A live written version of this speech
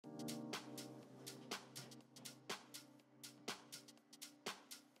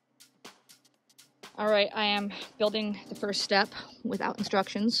All right, I am building the first step without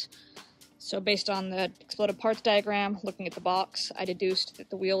instructions. So based on the exploded parts diagram, looking at the box, I deduced that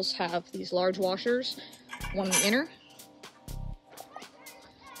the wheels have these large washers, one in the inner.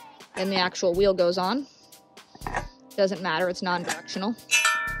 Then the actual wheel goes on. Doesn't matter, it's non-directional.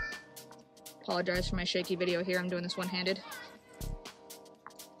 Apologize for my shaky video here, I'm doing this one-handed.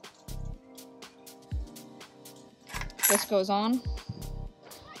 This goes on,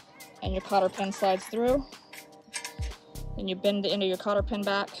 and your cotter pin slides through. Then you bend the end of your cotter pin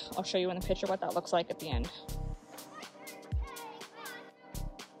back. I'll show you in the picture what that looks like at the end.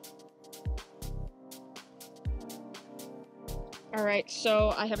 All right,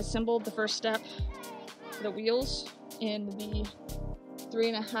 so I have assembled the first step for the wheels in the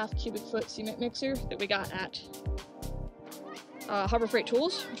 3.5 cubic foot cement mixer that we got at Harbor Freight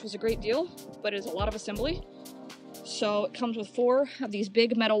Tools, which was a great deal, but it is a lot of assembly. So it comes with 4 of these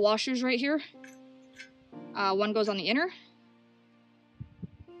big metal washers right here. One goes on the inner,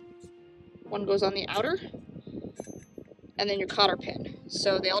 one goes on the outer, and then your cotter pin.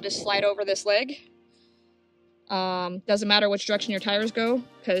 So they all just slide over this leg. Doesn't matter which direction your tires go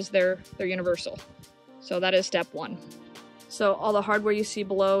because they're universal. So that is step 1. So all the hardware you see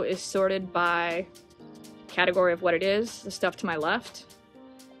below is sorted by category of what it is. The stuff to my left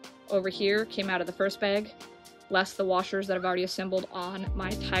over here came out of the first bag, less the washers that I've already assembled on my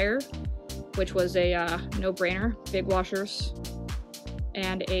tire, which was a no-brainer, big washers,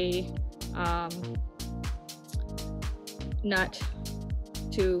 and a nut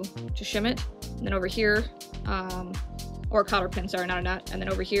to shim it. And then over here, or cotter pin, sorry, not a nut. And then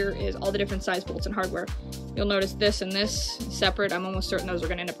over here is all the different size bolts and hardware. You'll notice this and this separate. I'm almost certain those are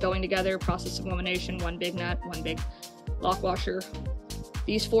gonna end up going together. Process of elimination, one big nut, one big lock washer.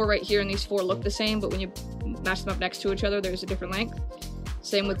 These 4 right here and these 4 look the same, but when you match them up next to each other, there's a different length.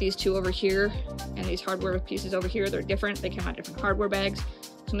 Same with these 2 over here and these hardware pieces over here. They're different. They come out different hardware bags.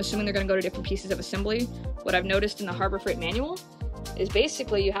 So I'm assuming they're gonna go to different pieces of assembly. What I've noticed in the Harbor Freight manual is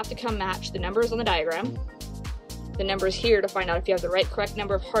basically you have to come match the numbers on the diagram, the numbers here to find out if you have the correct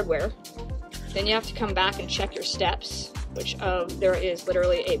number of hardware. Then you have to come back and check your steps, which there is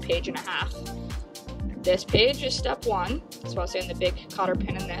literally a page and a half. This page is step 1, that's why I was saying the big cotter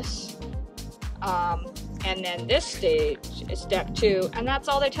pin in this. And then this stage is step 2, and that's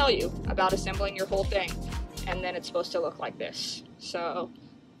all they tell you about assembling your whole thing. And then it's supposed to look like this. So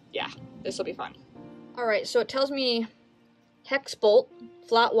yeah, this will be fun. All right, so it tells me hex bolt,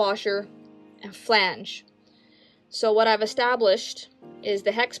 flat washer, and flange. So what I've established is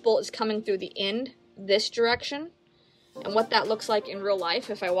the hex bolt is coming through the end this direction. And what that looks like in real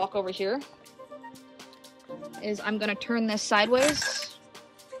life, if I walk over here, is I'm gonna turn this sideways.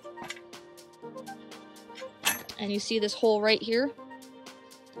 And you see this hole right here?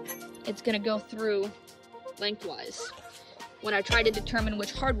 It's gonna go through lengthwise. When I tried to determine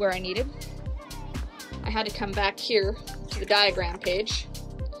which hardware I needed, I had to come back here to the diagram page,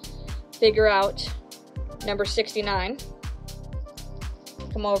 figure out number 69,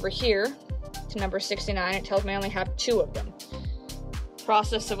 come over here to number 69, it tells me I only have 2 of them.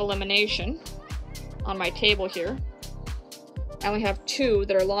 Process of elimination on my table here, I only have 2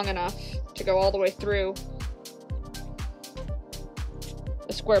 that are long enough to go all the way through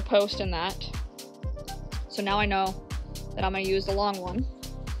the square post in that. So now I know that I'm going to use the long one.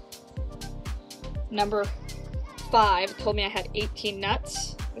 Number 5 told me I had 18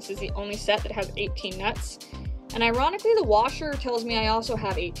 nuts. This is the only set that has 18 nuts. And ironically, the washer tells me I also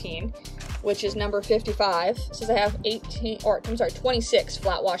have 18, which is number 55. It says I have 26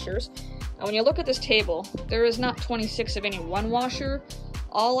 flat washers. And when you look at this table, there is not 26 of any one washer.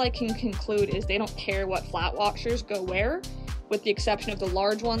 All I can conclude is they don't care what flat washers go where, with the exception of the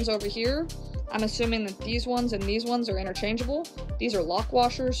large ones over here. I'm assuming that these ones and these ones are interchangeable. These are lock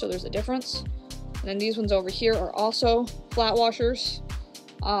washers, so there's a difference. And then these ones over here are also flat washers,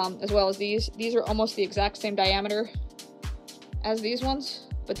 as well as these. These are almost the exact same diameter as these ones,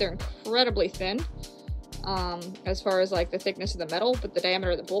 but they're incredibly thin as far as like the thickness of the metal, but the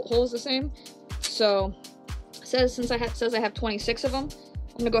diameter of the bolt hole is the same. So it says, since says I have 26 of them,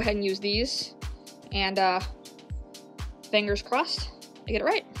 I'm gonna go ahead and use these, and fingers crossed I get it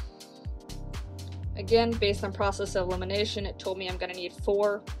right. Again, based on process of elimination, it told me I'm gonna need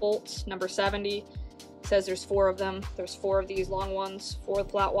 4 bolts, number 70. It says there's 4 of them. There's 4 of these long ones, 4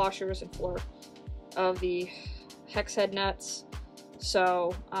 flat washers, and 4 of the hex head nuts.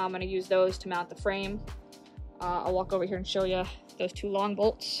 So I'm gonna use those to mount the frame. I'll walk over here and show you those 2 long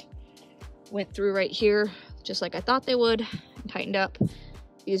bolts. Went through right here, just like I thought they would, and tightened up.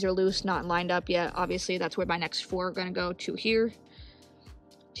 These are loose, not lined up yet. Obviously, that's where my next 4 are gonna go, 2 here,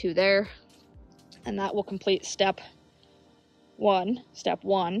 2 there. And that will complete step one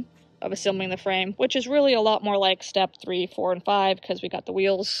of assembling the frame, which is really a lot more like step 3, 4, and 5, because we got the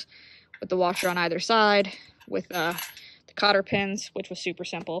wheels with the washer on either side with the cotter pins, which was super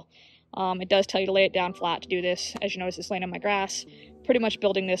simple. It does tell you to lay it down flat to do this. As you notice, it's laying on my grass. Pretty much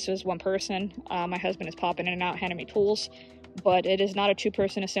building this as one person. My husband is popping in and out, handing me tools, but it is not a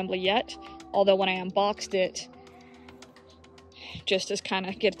 2-person assembly yet. Although when I unboxed it, just to kind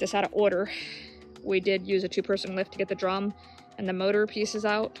of get this out of order, we did use a 2-person lift to get the drum and the motor pieces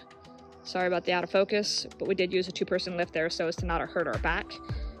out. Sorry about the out of focus, but we did use a 2-person lift there so as to not hurt our back.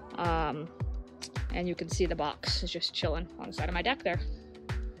 And you can see the box is just chilling on the side of my deck there.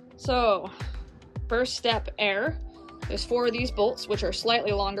 So, first step, air. There's 4 of these bolts, which are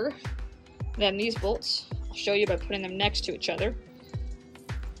slightly longer than these bolts. I'll show you by putting them next to each other.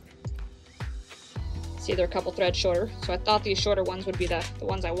 See, they're a couple threads shorter, so I thought these shorter ones would be the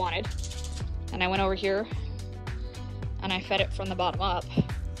ones I wanted. And I went over here and I fed it from the bottom up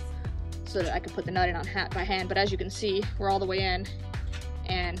so that I could put the nut in on by hand, but as you can see, we're all the way in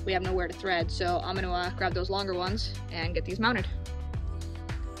and we have nowhere to thread, so I'm gonna grab those longer ones and get these mounted.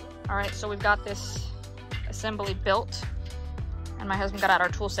 All right, so we've got this assembly built, and my husband got out our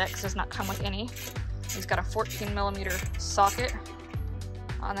tool set because it does not come with any. He's got a 14mm socket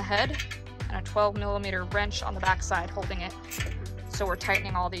on the head and a 12mm wrench on the back side holding it. So we're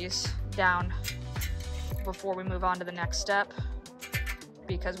tightening all these down before we move on to the next step,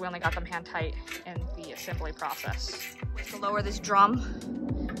 because we only got them hand tight in the assembly process. To lower this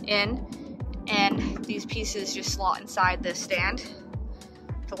drum in, and these pieces just slot inside this stand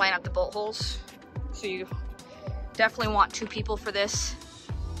to line up the bolt holes. So you definitely want 2 people for this,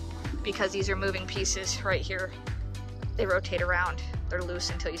 because these are moving pieces right here. They rotate around, they're loose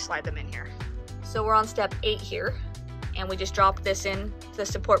until you slide them in here. So we're on step 8 here, and we just dropped this in the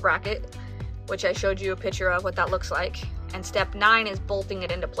support bracket, which I showed you a picture of what that looks like. And step 9 is bolting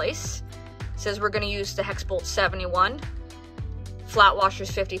it into place. It says we're gonna use the hex bolt 71, flat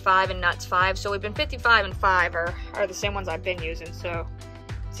washers 55, and nuts 5. So we've been 55 and 5 are the same ones I've been using. So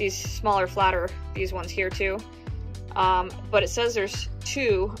it's these smaller, flatter, these ones here too. But it says there's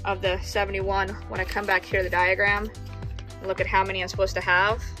 2 of the 71 when I come back here to the diagram and look at how many I'm supposed to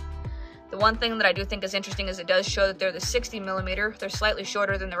have. The one thing that I do think is interesting is it does show that they're the 60mm. They're slightly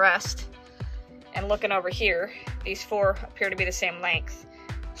shorter than the rest. And looking over here, these 4 appear to be the same length.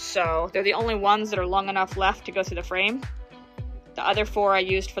 So they're the only ones that are long enough left to go through the frame. The other 4 I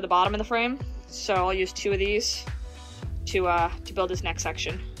used for the bottom of the frame. So I'll use 2 of these to build this next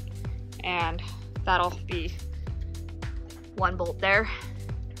section. And that'll be 1 bolt there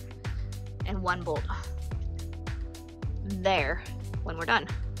and 1 bolt there when we're done.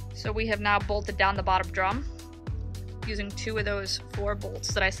 So we have now bolted down the bottom drum using 2 of those 4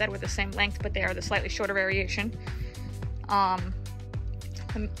 bolts that I said were the same length, but they are the slightly shorter variation.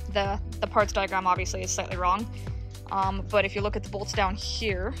 The parts diagram obviously is slightly wrong, but if you look at the bolts down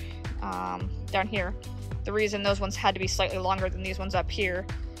here, the reason those ones had to be slightly longer than these ones up here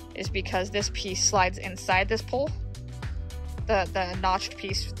is because this piece slides inside this pole, the notched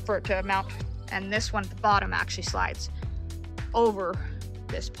piece for it to mount, and this one at the bottom actually slides over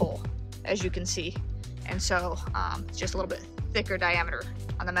this pole, as you can see. And so it's just a little bit thicker diameter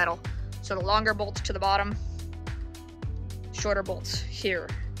on the metal. So the longer bolts to the bottom, shorter bolts here,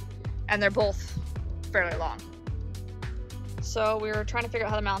 and they're both fairly long. So we were trying to figure out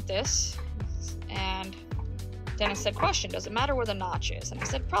how to mount this, and Dennis said, question, does it matter where the notch is? And I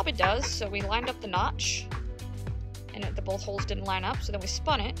said, probably does. So we lined up the notch, and the both holes didn't line up, so then we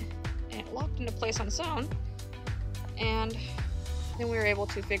spun it, and it locked into place on its own, and then we were able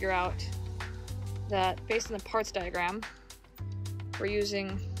to figure out that based on the parts diagram, we're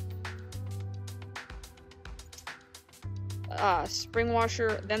using a spring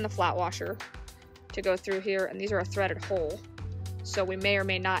washer, then the flat washer to go through here, and these are a threaded hole. So we may or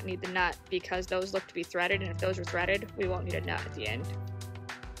may not need the nut because those look to be threaded, and if those are threaded, we won't need a nut at the end.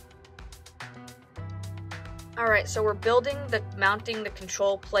 Alright, so we're mounting the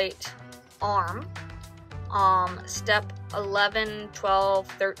control plate arm, step 11, 12,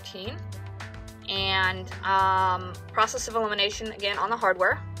 13. And process of elimination again on the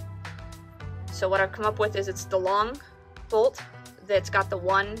hardware. So what I've come up with is it's the long bolt that's got the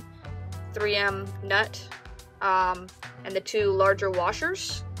 1 3M nut and the 2 larger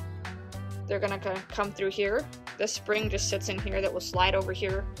washers. They're gonna come through here. This spring just sits in here that will slide over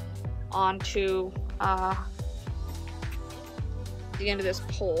here onto the end of this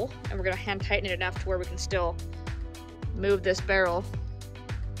pole, and we're gonna hand tighten it enough to where we can still move this barrel,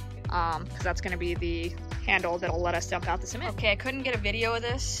 because that's going to be the handle that'll let us dump out the cement. Okay, I couldn't get a video of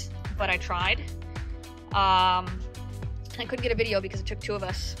this, but I tried, I couldn't get a video because it took 2 of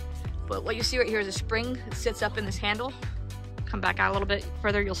us. But what you see right here is a spring that sits up in this handle. Come back out a little bit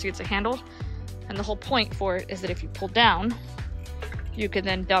further, you'll see it's a handle. And the whole point for it is that if you pull down, you can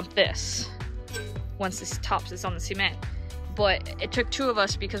then dump this once this top is on the cement. But it took 2 of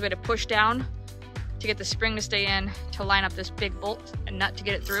us because we had to push down to get the spring to stay in, to line up this big bolt and nut to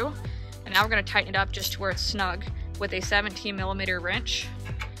get it through. And now we're gonna tighten it up just to where it's snug with a 17mm wrench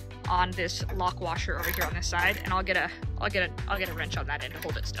on this lock washer over here on this side. And I'll get a wrench on that end to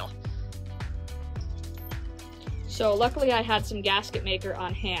hold it still. So luckily I had some gasket maker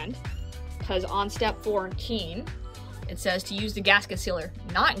on hand, because on step 4 in Keen, it says to use the gasket sealer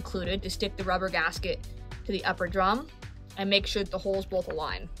not included to stick the rubber gasket to the upper drum and make sure that the holes both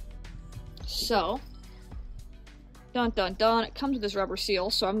align. So, dun dun dun, it comes with this rubber seal,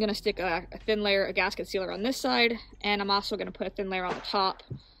 so I'm gonna stick a thin layer of gasket sealer on this side, and I'm also gonna put a thin layer on the top.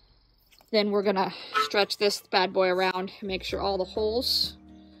 Then we're gonna stretch this bad boy around and make sure all the holes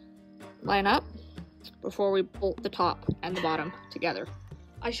line up before we bolt the top and the bottom together.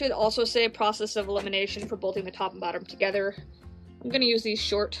 I should also say process of elimination for bolting the top and bottom together. I'm gonna use these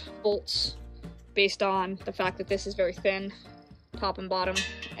short bolts based on the fact that this is very thin, top and bottom,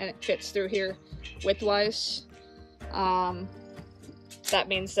 and it fits through here widthwise. That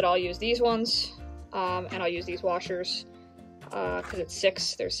means that I'll use these ones, and I'll use these washers, because it's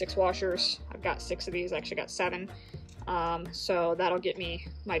 6, there's 6 washers. I've got 6 of these, I actually got 7. So that'll get me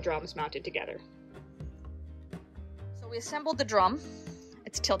my drums mounted together. So we assembled the drum.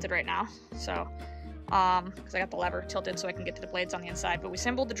 It's tilted right now, so, because I got the lever tilted so I can get to the blades on the inside, but we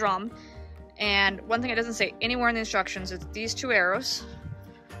assembled the drum, and one thing it doesn't say anywhere in the instructions is these 2 arrows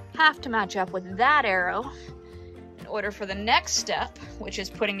have to match up with that arrow in order for the next step, which is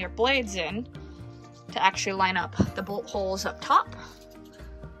putting your blades in, to actually line up the bolt holes up top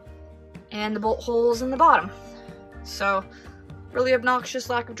and the bolt holes in the bottom. So, really obnoxious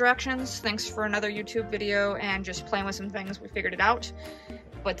lack of directions. Thanks for another YouTube video and just playing with some things. We figured it out.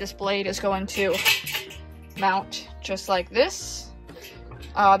 But this blade is going to mount just like this.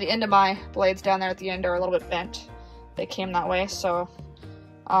 The end of my blades down there at the end are a little bit bent. They came that way, so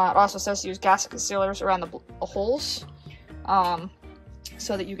it also says to use gasket sealers around the holes,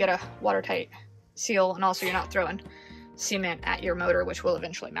 so that you get a watertight seal, and also you're not throwing cement at your motor, which will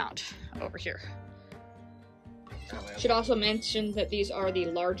eventually mount over here. Should also mention that these are the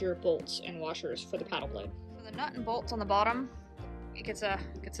larger bolts and washers for the paddle blade. So the nut and bolts on the bottom, it gets a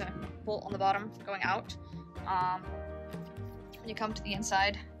bolt on the bottom going out. When you come to the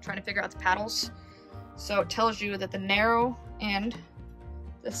inside, trying to figure out the paddles. So it tells you that the narrow end,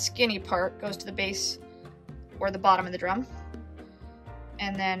 the skinny part, goes to the base or the bottom of the drum.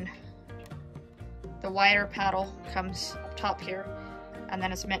 And then the wider paddle comes up top here, and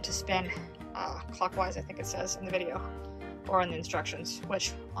then it's meant to spin clockwise, I think it says in the video, or in the instructions,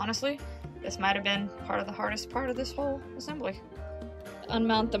 which, honestly, this might have been part of the hardest part of this whole assembly.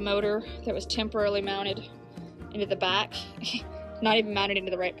 Unmount the motor that was temporarily mounted into the back, not even mounted into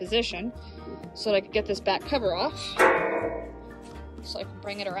the right position, so that I could get this back cover off, so I can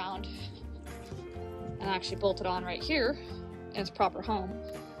bring it around and actually bolt it on right here in its proper home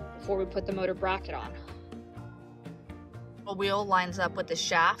before we put the motor bracket on. The wheel lines up with the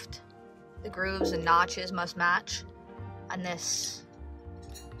shaft. The grooves and notches must match, and this,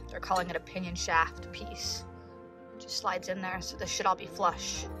 they're calling it a pinion shaft piece. It just slides in there, so this should all be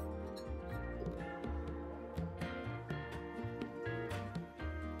flush.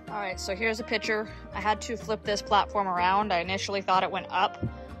 Alright, so here's a picture. I had to flip this platform around. I initially thought it went up,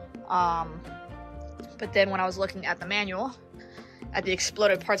 but then when I was looking at the manual, at the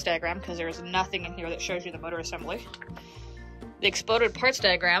exploded parts diagram, because there's nothing in here that shows you the motor assembly, the exploded parts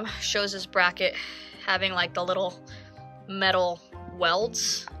diagram shows this bracket having like the little metal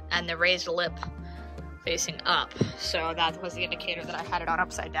welds and the raised lip facing up. So that was the indicator that I had it on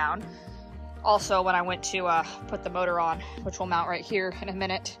upside down. Also, when I went to put the motor on, which will mount right here in a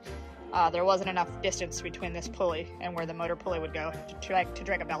minute, there wasn't enough distance between this pulley and where the motor pulley would go to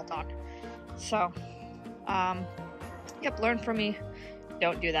drag a belt on. So, yep, learn from me.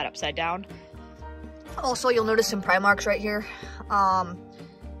 Don't do that upside down. Also, you'll notice some pry marks right here.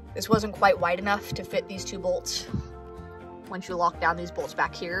 This wasn't quite wide enough to fit these 2 bolts once you lock down these bolts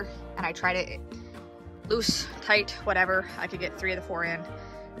back here, and I tried it loose, tight, whatever. I could get 3 of the 4 in,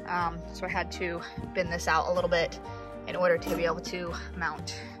 so I had to bend this out a little bit in order to be able to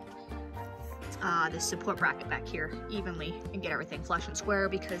mount this support bracket back here evenly and get everything flush and square,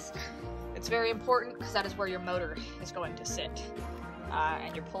 because it's very important, because that is where your motor is going to sit.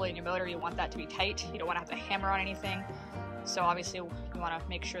 And your pulley and your motor, you want that to be tight. You don't want to have to hammer on anything. So obviously you want to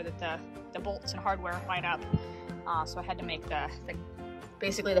make sure that the bolts and hardware line up. So I had to make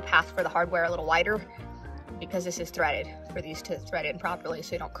basically the path for the hardware a little wider, because this is threaded, for these to thread in properly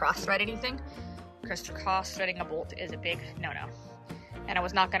so you don't cross thread anything. Because cross threading a bolt is a big no-no. And I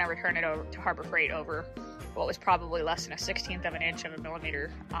was not going to return it over to Harbor Freight over what was probably less than a 1/16 of an inch of a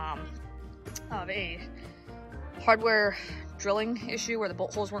millimeter of a hardware drilling issue where the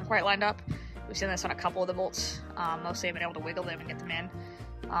bolt holes weren't quite lined up. We've seen this on a couple of the bolts. Mostly I've been able to wiggle them and get them in.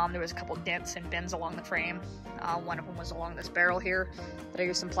 There was a couple dents and bends along the frame. One of them was along this barrel here that I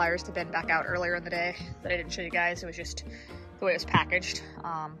used some pliers to bend back out earlier in the day that I didn't show you guys. It was just the way it was packaged.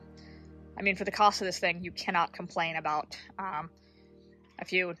 I mean, for the cost of this thing, you cannot complain about a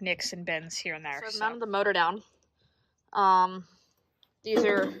few nicks and bends here and there. So I've mounted the motor down. These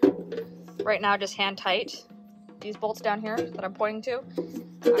are right now just hand tight. These bolts down here that I'm pointing to.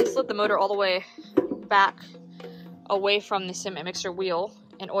 I slid the motor all the way back away from the cement mixer wheel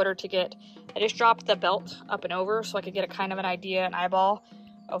in order to get, I just dropped the belt up and over so I could get a kind of an idea, an eyeball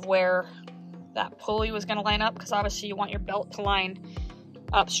of where that pulley was going to line up, because obviously you want your belt to line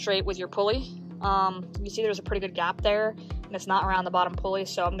up straight with your pulley. You see there's a pretty good gap there, and it's not around the bottom pulley,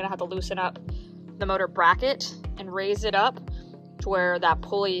 so I'm going to have to loosen up the motor bracket and raise it up to where that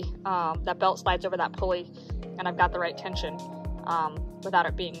pulley, that belt slides over that pulley, and I've got the right tension without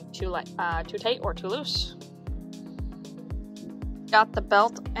it being too tight or too loose. Got the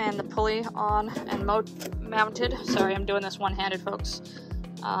belt and the pulley on and mounted. Sorry, I'm doing this one-handed, folks.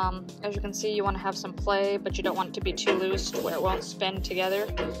 As you can see, you want to have some play, but you don't want it to be too loose to where it won't spin together.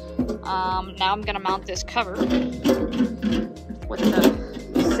 Now I'm going to mount this cover with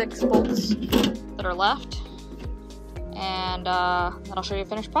the 6 bolts that are left, and then I'll show you a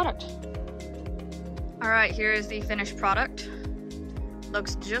finished product. Alright, here is the finished product.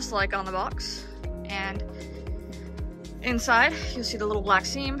 Looks just like on the box, and inside you'll see the little black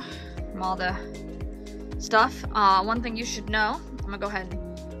seam from all the stuff. One thing you should know, I'm going to go ahead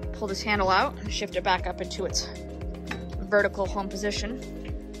and pull this handle out and shift it back up into its vertical home position,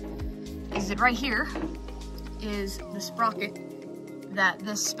 is that right here is the sprocket that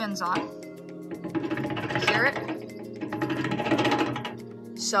this spins on. Hear it?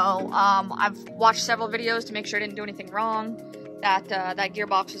 So I've watched several videos to make sure I didn't do anything wrong. That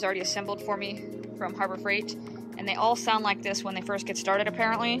gearbox was already assembled for me from Harbor Freight, and they all sound like this when they first get started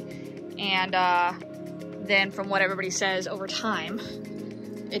apparently, and then from what everybody says over time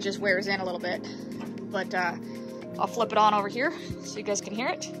it just wears in a little bit. But I'll flip it on over here so you guys can hear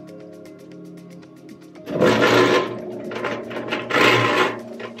it.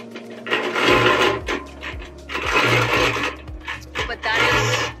 But that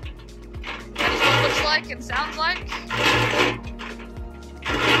is what it looks like and sounds like.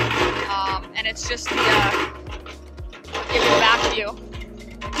 And it's just the give you a back view.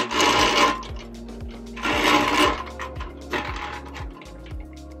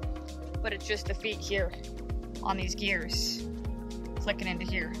 But it's just the feet here on these gears clicking into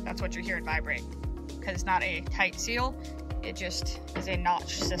here. That's what you're hearing vibrate, because it's not a tight seal, it just is a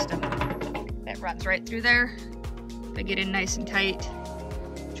notch system that runs right through there. They get in nice and tight.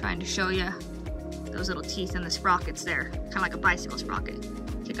 Trying to show you those little teeth in the sprockets there, kind of like a bicycle sprocket,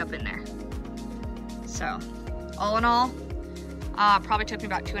 kick up in there. So all in all, probably took me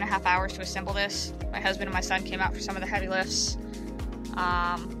about 2.5 hours to assemble this. My husband and my son came out for some of the heavy lifts.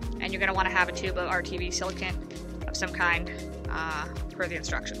 And you're going to want to have a tube of RTV silicone of some kind per the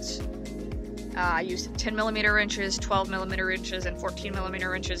instructions. I used 10mm wrenches, 12mm wrenches, and 14mm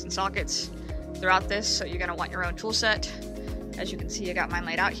wrenches and sockets throughout this, so you're going to want your own tool set. As you can see, I got mine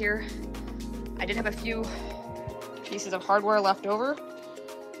laid out here. I did have a few pieces of hardware left over.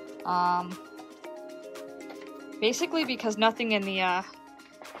 Basically because nothing in the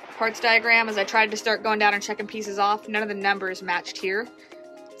parts diagram, as I tried to start going down and checking pieces off, none of the numbers matched here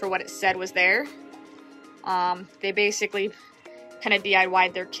for what it said was there. They basically kind of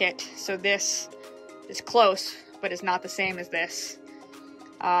DIY'd their kit, so this is close, but it's not the same as this.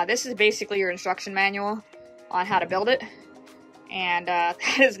 This is basically your instruction manual on how to build it, and that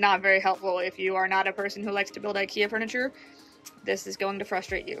is not very helpful if you are not a person who likes to build IKEA furniture. This is going to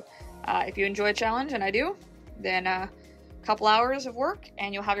frustrate you. If you enjoy a challenge, and I do, then a couple hours of work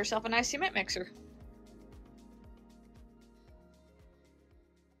and you'll have yourself a nice cement mixer.